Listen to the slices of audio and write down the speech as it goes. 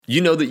You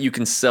know that you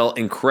can sell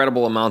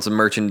incredible amounts of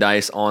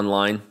merchandise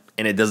online,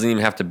 and it doesn't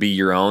even have to be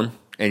your own.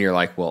 And you're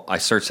like, well, I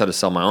searched how to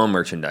sell my own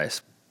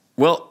merchandise.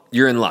 Well,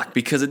 you're in luck,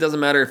 because it doesn't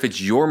matter if it's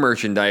your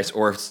merchandise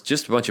or if it's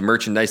just a bunch of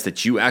merchandise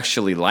that you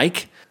actually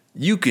like.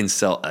 You can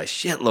sell a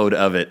shitload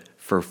of it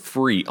for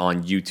free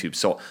on YouTube.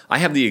 So I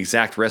have the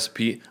exact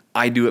recipe.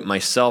 I do it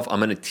myself. I'm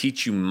going to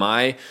teach you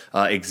my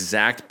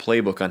exact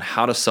playbook on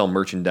how to sell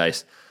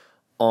merchandise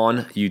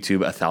on YouTube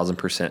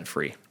 1,000%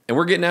 free. And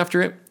we're getting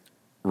after it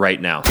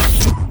right now.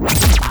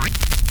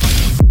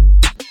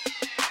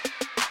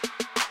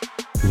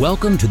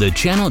 Welcome to the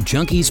Channel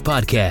Junkies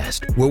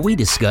podcast, where we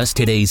discuss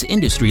today's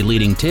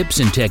industry-leading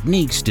tips and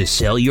techniques to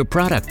sell your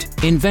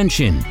product,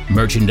 invention,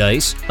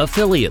 merchandise,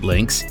 affiliate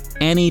links,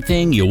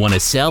 anything you want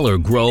to sell or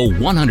grow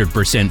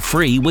 100%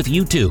 free with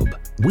YouTube.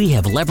 We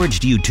have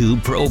leveraged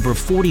YouTube for over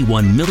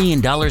 $41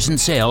 million in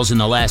sales in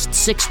the last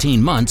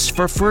 16 months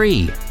for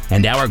free.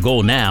 And our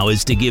goal now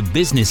is to give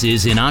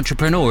businesses and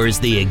entrepreneurs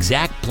the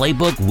exact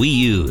playbook we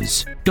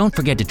use. Don't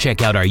forget to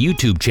check out our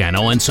YouTube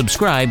channel and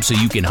subscribe so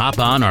you can hop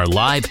on our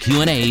live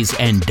Q&As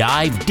and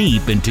dive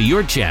deep into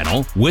your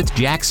channel with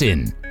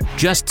Jackson.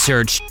 Just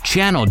search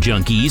Channel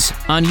Junkies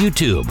on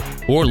YouTube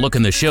or look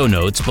in the show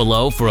notes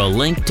below for a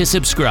link to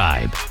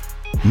subscribe.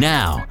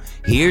 Now,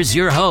 here's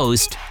your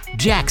host,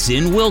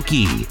 Jackson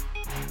Wilkie.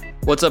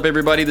 What's up,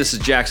 everybody? This is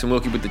Jackson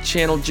Wilkie with the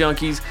Channel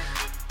Junkies.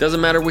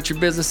 Doesn't matter what your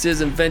business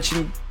is,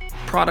 invention,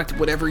 product,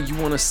 whatever you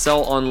want to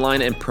sell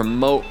online and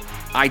promote,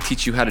 I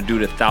teach you how to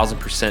do it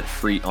 1,000%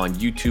 free on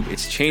YouTube.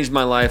 It's changed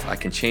my life. I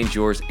can change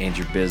yours and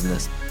your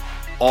business.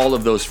 All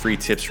of those free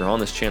tips are on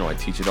this channel. I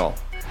teach it all.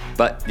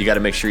 But you got to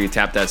make sure you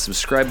tap that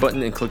subscribe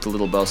button and click the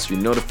little bell so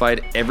you're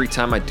notified every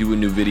time I do a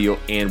new video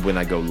and when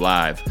I go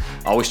live.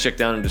 Always check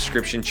down in the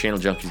description,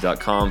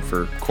 channeljunkies.com,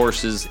 for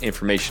courses,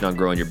 information on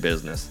growing your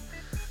business.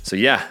 So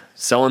yeah,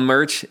 selling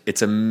merch,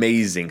 it's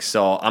amazing.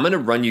 So I'm going to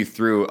run you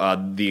through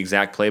the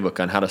exact playbook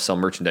on how to sell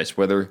merchandise,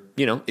 whether,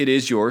 it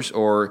is yours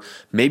or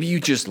maybe you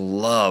just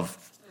love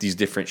these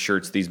different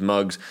shirts, these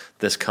mugs,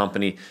 this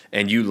company,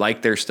 and you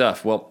like their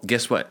stuff. Well,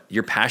 guess what?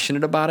 You're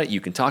passionate about it. You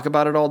can talk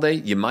about it all day.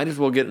 You might as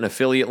well get an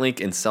affiliate link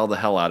and sell the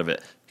hell out of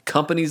it.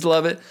 Companies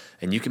love it,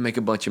 and you can make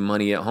a bunch of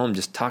money at home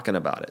just talking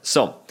about it.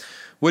 So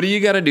what do you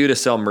got to do to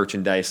sell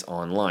merchandise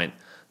online?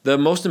 The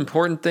most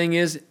important thing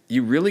is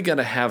you really got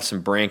to have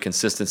some brand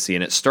consistency,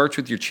 and it starts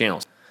with your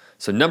channels.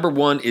 So number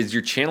one is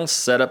your channel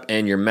setup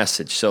and your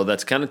message. So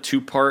that's kind of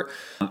two-part.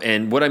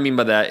 And what I mean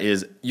by that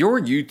is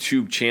your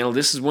YouTube channel,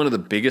 this is one of the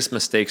biggest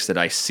mistakes that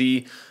I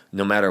see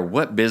no matter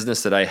what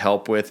business that I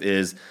help with,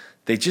 is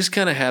they just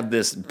kind of have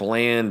this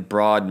bland,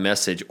 broad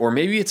message, or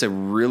maybe it's a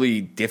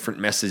really different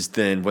message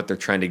than what they're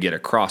trying to get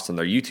across on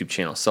their YouTube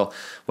channel. So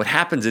what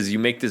happens is you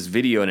make this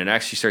video and it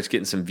actually starts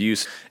getting some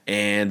views,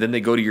 and then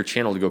they go to your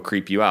channel to go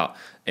creep you out.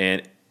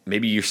 And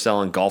maybe you're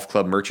selling golf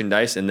club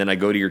merchandise, and then I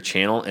go to your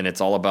channel and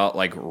it's all about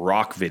like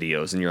rock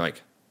videos, and you're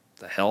like,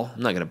 the hell?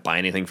 I'm not going to buy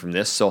anything from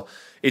this. So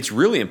it's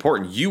really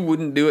important. You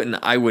wouldn't do it and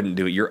I wouldn't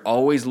do it. You're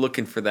always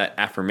looking for that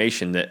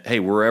affirmation that, hey,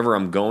 wherever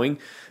I'm going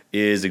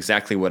is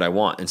exactly what I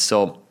want. And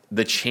so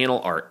the channel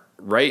art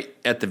right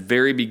at the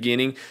very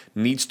beginning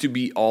needs to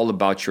be all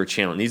about your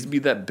channel. It needs to be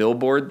that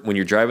billboard when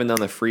you're driving down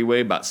the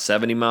freeway about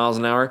 70 miles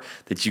an hour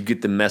that you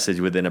get the message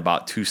within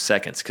about 2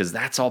 seconds, because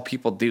that's all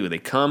people do. They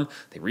come,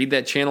 they read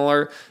that channel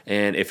art,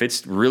 and if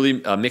it's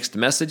really a mixed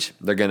message,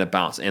 they're going to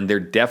bounce, and they're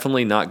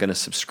definitely not going to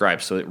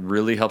subscribe. So it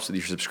really helps with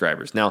your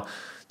subscribers. Now,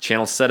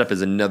 channel setup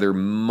is another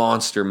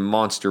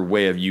monster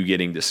way of you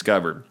getting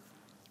discovered.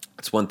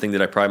 It's one thing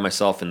that I pride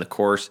myself in the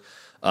course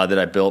that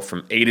I built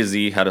from A to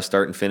Z, how to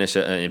start and finish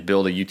and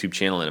build a YouTube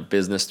channel and a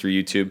business through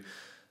YouTube.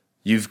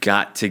 You've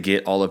got to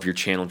get all of your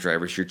channel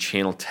drivers, your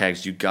channel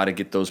tags. You got to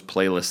get those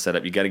playlists set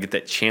up. You got to get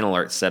that channel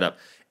art set up.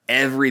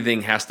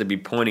 Everything has to be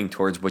pointing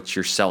towards what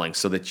you're selling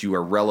so that you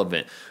are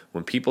relevant.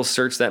 When people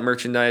search that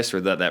merchandise or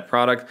that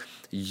product,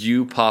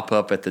 you pop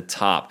up at the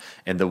top.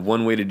 And the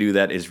one way to do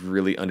that is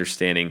really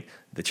understanding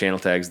the channel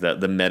tags, the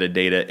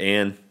metadata,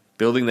 and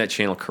building that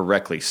channel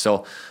correctly.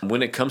 So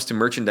when it comes to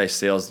merchandise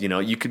sales,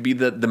 you could be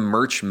the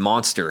merch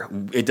monster.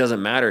 It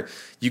doesn't matter.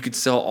 You could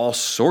sell all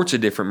sorts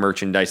of different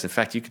merchandise. In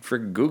fact, you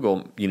could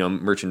Google,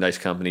 merchandise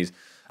companies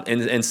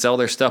and sell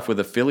their stuff with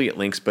affiliate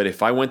links. But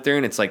if I went there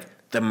and it's like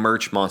the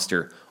merch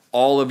monster,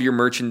 all of your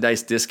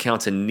merchandise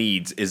discounts and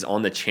needs is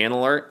on the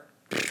channel art,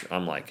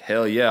 I'm like,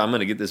 hell yeah, I'm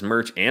going to get this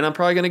merch and I'm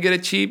probably going to get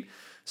it cheap.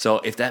 So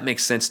if that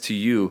makes sense to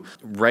you,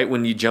 right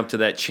when you jump to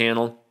that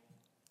channel,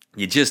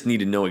 you just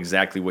need to know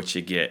exactly what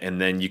you get, and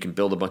then you can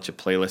build a bunch of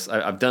playlists.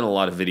 I've done a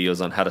lot of videos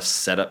on how to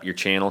set up your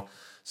channel.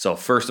 So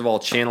first of all,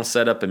 channel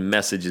setup and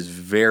message is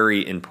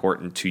very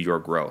important to your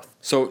growth.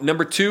 So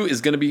number two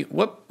is going to be,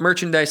 what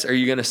merchandise are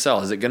you going to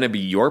sell? Is it going to be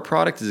your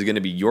product? Is it going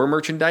to be your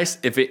merchandise?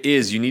 If it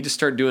is, you need to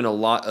start doing a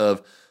lot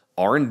of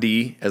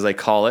R&D, as I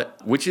call it,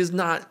 which is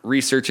not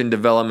research and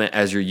development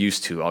as you're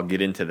used to. I'll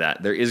get into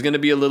that. There is going to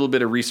be a little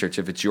bit of research.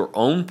 If it's your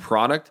own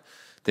product,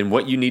 then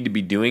what you need to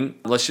be doing,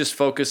 let's just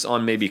focus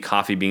on maybe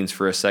coffee beans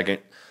for a second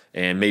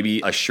and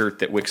maybe a shirt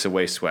that wicks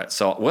away sweat.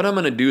 So what I'm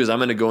going to do is I'm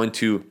going to go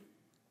into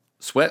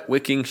sweat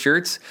wicking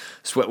shirts,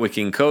 sweat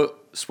wicking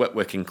coat, sweat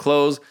wicking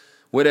clothes,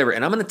 whatever.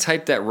 And I'm going to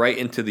type that right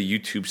into the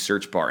YouTube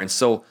search bar. And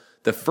so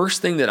the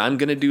first thing that I'm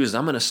going to do is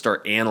I'm going to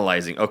start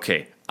analyzing.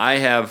 Okay, I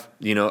have,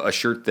 a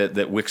shirt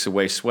that wicks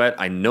away sweat.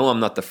 I know I'm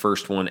not the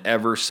first one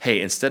ever.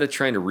 Hey, instead of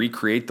trying to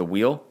recreate the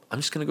wheel, I'm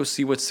just going to go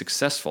see what's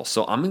successful.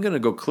 So I'm going to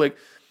go click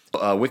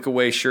wick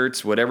away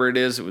shirts, whatever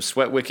it was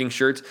sweat wicking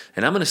shirts,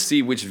 and I'm going to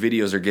see which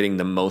videos are getting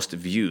the most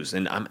views.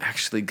 And I'm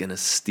actually going to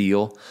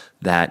steal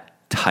that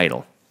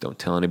title. Don't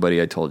tell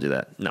anybody I told you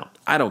that. No,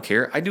 I don't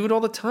care. I do it all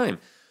the time.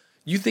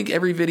 You think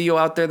every video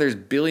out there, there's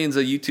billions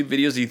of YouTube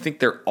videos, you think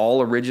they're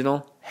all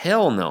original?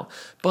 Hell no.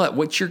 But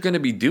what you're going to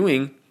be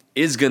doing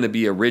is going to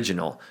be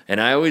original.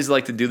 And I always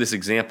like to do this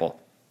example.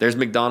 There's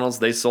McDonald's,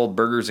 they sold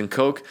burgers and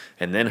Coke,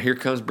 and then here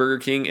comes Burger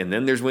King, and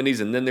then there's Wendy's,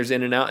 and then there's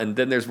In-N-Out, and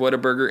then there's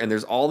Whataburger, and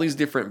there's all these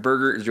different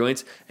burger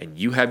joints, and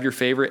you have your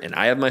favorite, and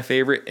I have my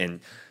favorite, and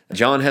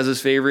John has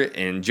his favorite,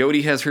 and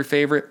Jody has her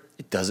favorite.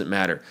 It doesn't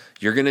matter.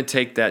 You're going to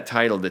take that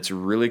title that's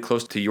really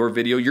close to your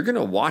video, you're going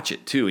to watch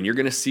it too, and you're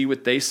going to see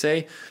what they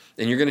say,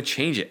 and you're going to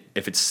change it.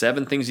 If it's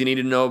 7 things you need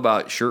to know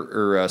about shirt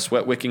or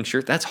sweat wicking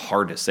shirt, that's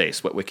hard to say,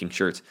 sweat wicking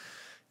shirts.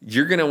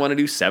 You're going to want to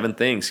do 7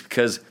 things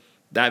because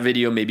that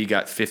video maybe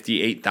got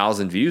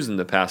 58,000 views in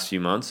the past few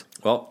months.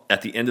 Well,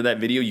 at the end of that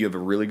video, you have a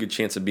really good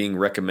chance of being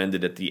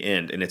recommended at the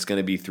end, and it's going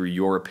to be through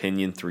your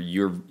opinion, through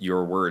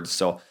your words.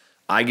 So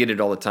I get it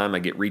all the time. I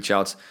get reach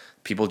outs.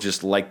 People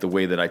just like the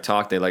way that I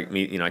talk. They like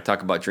me. I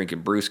talk about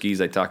drinking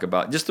brewskis. I talk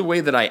about just the way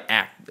that I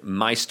act.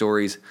 My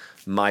stories,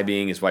 my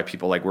being is why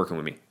people like working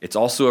with me. It's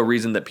also a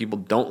reason that people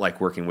don't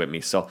like working with me.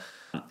 So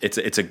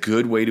it's a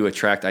good way to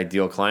attract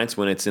ideal clients.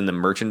 When it's in the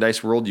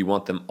merchandise world, you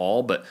want them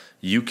all, but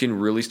you can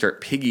really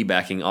start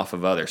piggybacking off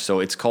of others. So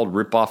it's called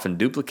rip off and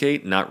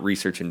duplicate, not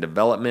research and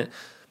development.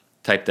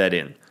 Type that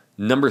in.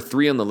 Number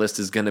 3 on the list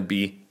is going to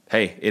be,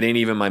 hey, it ain't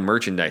even my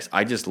merchandise.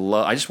 I just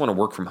want to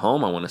work from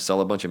home. I want to sell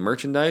a bunch of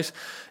merchandise,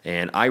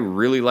 and I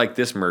really like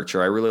this merch,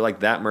 or I really like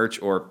that merch,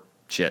 or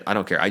shit, I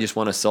don't care. I just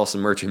want to sell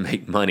some merch and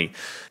make money.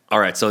 All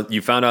right, so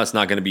you found out it's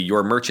not going to be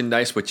your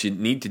merchandise. What you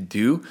need to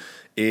do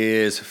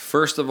is,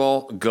 first of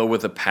all, go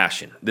with a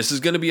passion. This is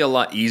going to be a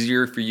lot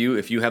easier for you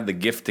if you have the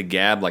gift to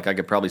gab. Like I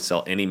could probably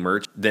sell any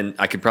merch, then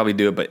I could probably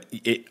do it. But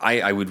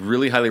I would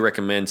really highly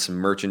recommend some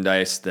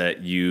merchandise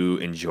that you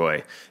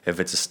enjoy. If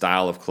it's a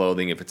style of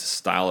clothing, if it's a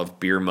style of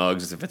beer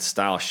mugs, if it's a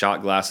style of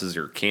shot glasses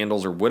or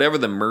candles or whatever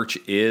the merch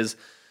is,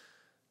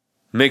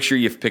 make sure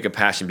you pick a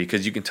passion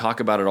because you can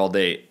talk about it all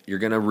day. You're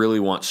going to really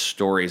want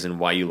stories and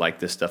why you like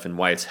this stuff and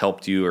why it's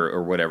helped you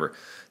or whatever.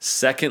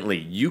 Secondly,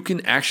 you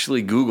can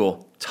actually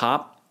Google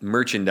top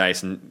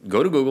merchandise and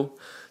go to Google,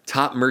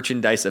 top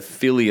merchandise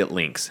affiliate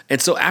links.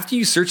 And so after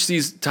you search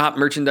these top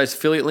merchandise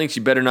affiliate links,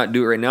 you better not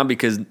do it right now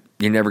because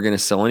you're never going to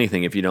sell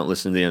anything if you don't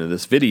listen to the end of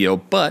this video.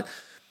 But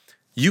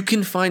you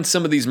can find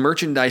some of these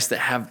merchandise that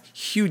have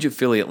huge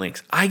affiliate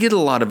links. I get a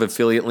lot of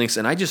affiliate links,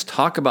 and I just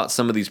talk about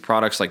some of these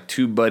products like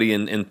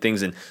TubeBuddy and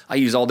things, and I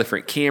use all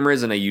different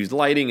cameras, and I use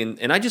lighting,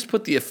 and I just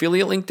put the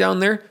affiliate link down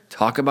there,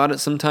 talk about it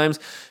sometimes,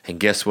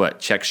 and guess what?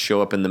 Checks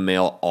show up in the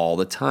mail all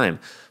the time.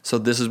 So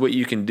this is what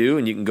you can do,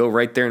 and you can go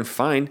right there and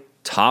find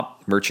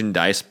top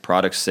merchandise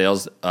product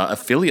sales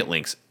affiliate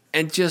links,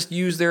 and just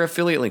use their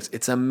affiliate links.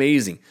 It's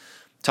amazing.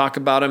 Talk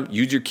about them,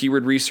 use your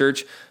keyword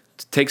research.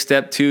 Take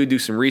step 2, do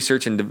some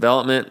research and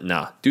development.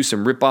 Do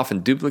some rip off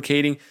and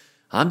duplicating.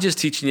 I'm just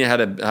teaching you how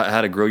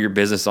to grow your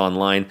business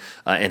online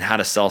and how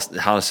to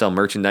sell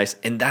merchandise.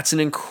 And that's an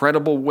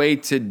incredible way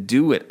to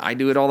do it. I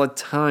do it all the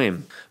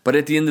time. But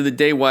at the end of the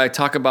day, why I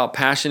talk about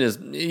passion is,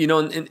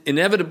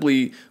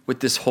 inevitably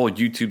with this whole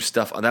YouTube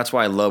stuff, that's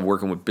why I love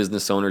working with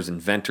business owners,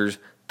 inventors.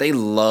 They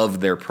love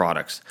their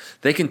products.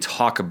 They can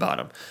talk about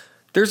them.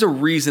 There's a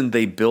reason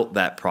they built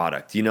that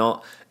product,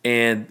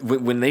 And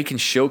when they can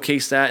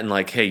showcase that and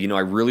like, hey, I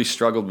really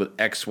struggled with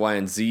X, Y,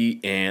 and Z,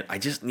 and I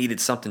just needed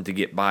something to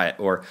get by it.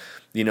 Or,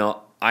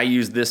 I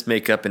used this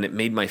makeup and it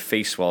made my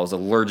face swell. I was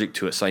allergic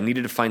to it, so I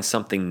needed to find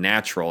something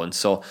natural. And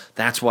so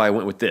that's why I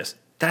went with this.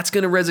 That's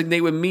going to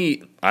resonate with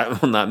me.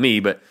 Well, not me,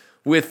 but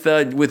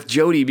with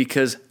Jody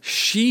because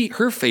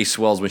her face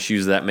swells when she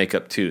uses that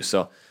makeup too.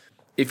 So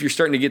if you're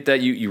starting to get that,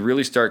 you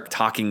really start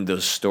talking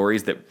those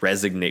stories that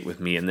resonate with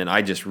me, and then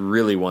I just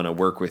really want to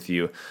work with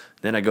you.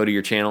 Then I go to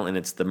your channel, and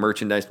it's the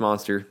merchandise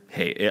monster.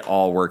 Hey, it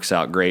all works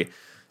out great.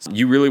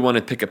 You really want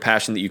to pick a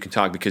passion that you can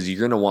talk because you're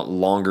going to want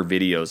longer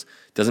videos.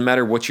 Doesn't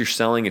matter what you're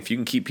selling. If you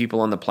can keep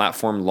people on the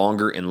platform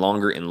longer and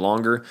longer and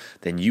longer,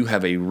 then you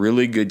have a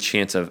really good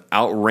chance of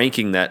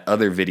outranking that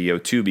other video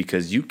too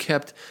because you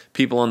kept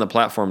people on the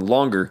platform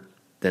longer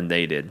than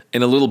they did.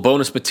 And a little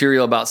bonus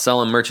material about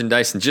selling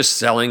merchandise and just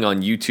selling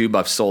on YouTube.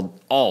 I've sold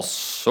all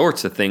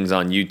sorts of things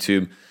on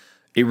YouTube.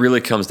 It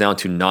really comes down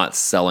to not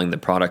selling the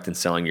product and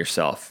selling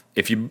yourself.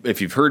 If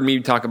you've heard me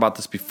talk about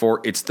this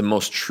before, it's the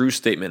most true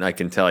statement I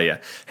can tell you.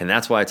 And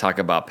that's why I talk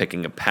about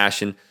picking a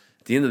passion.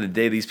 At the end of the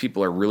day, these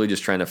people are really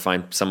just trying to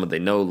find someone they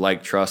know,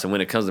 like, trust. And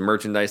when it comes to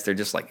merchandise, they're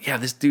just like, yeah,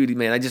 this dude,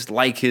 man, I just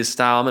like his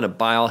style. I'm going to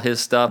buy all his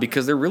stuff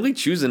because they're really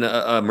choosing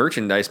a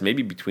merchandise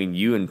maybe between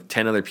you and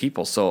 10 other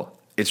people. So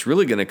It's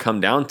really going to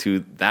come down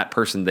to that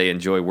person they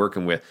enjoy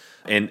working with.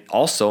 And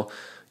also,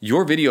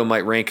 your video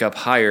might rank up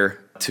higher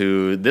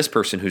to this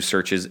person who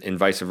searches and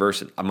vice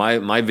versa.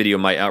 My video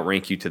might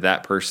outrank you to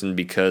that person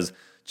because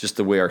just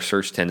the way our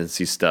search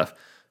tendencies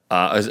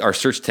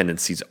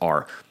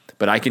are.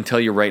 But I can tell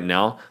you right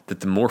now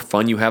that the more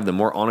fun you have, the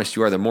more honest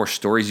you are, the more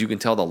stories you can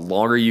tell, the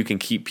longer you can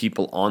keep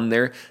people on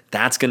there,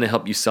 that's going to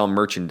help you sell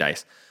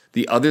merchandise.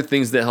 The other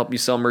things that help you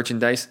sell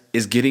merchandise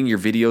is getting your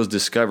videos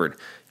discovered,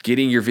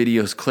 getting your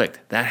videos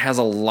clicked. That has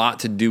a lot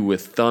to do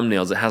with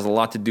thumbnails. It has a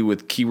lot to do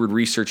with keyword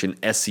research and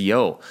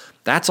SEO.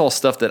 That's all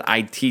stuff that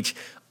I teach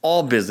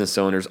all business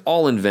owners,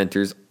 all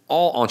inventors,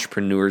 all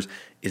entrepreneurs,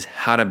 is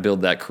how to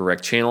build that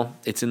correct channel.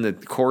 It's in the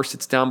course,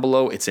 it's down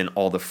below. It's in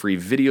all the free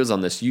videos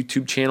on this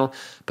YouTube channel,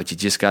 but you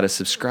just got to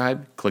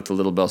subscribe, click the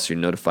little bell so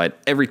you're notified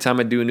every time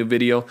I do a new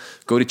video.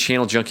 Go to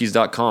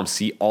channeljunkies.com,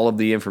 see all of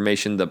the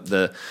information,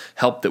 the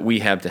help that we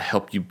have to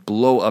help you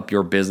blow up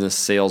your business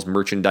sales,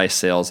 merchandise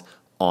sales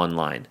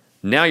online.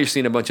 Now you're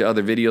seeing a bunch of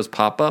other videos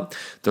pop up.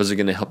 Those are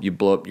going to help you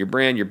blow up your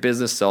brand, your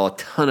business, sell a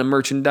ton of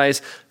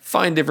merchandise,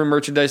 find different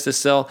merchandise to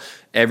sell,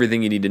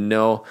 everything you need to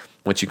know.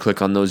 Once you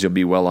click on those, you'll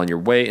be well on your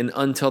way. And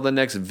until the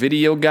next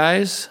video,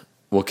 guys,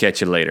 we'll catch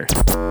you later.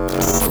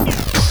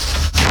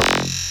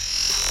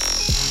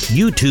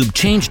 YouTube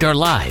changed our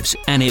lives,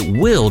 and it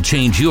will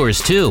change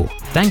yours too.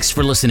 Thanks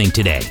for listening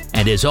today.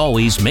 And as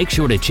always, make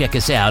sure to check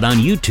us out on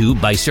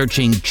YouTube by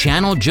searching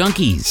Channel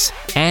Junkies.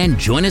 And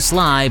join us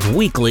live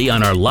weekly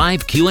on our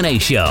live Q&A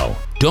show.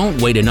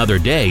 Don't wait another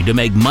day to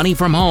make money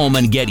from home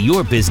and get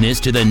your business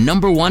to the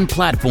 #1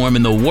 platform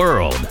in the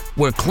world,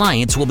 where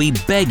clients will be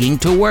begging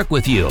to work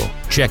with you.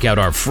 Check out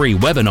our free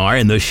webinar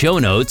in the show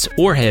notes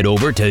or head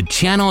over to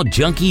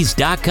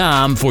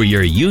channeljunkies.com for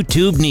your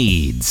YouTube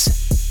needs.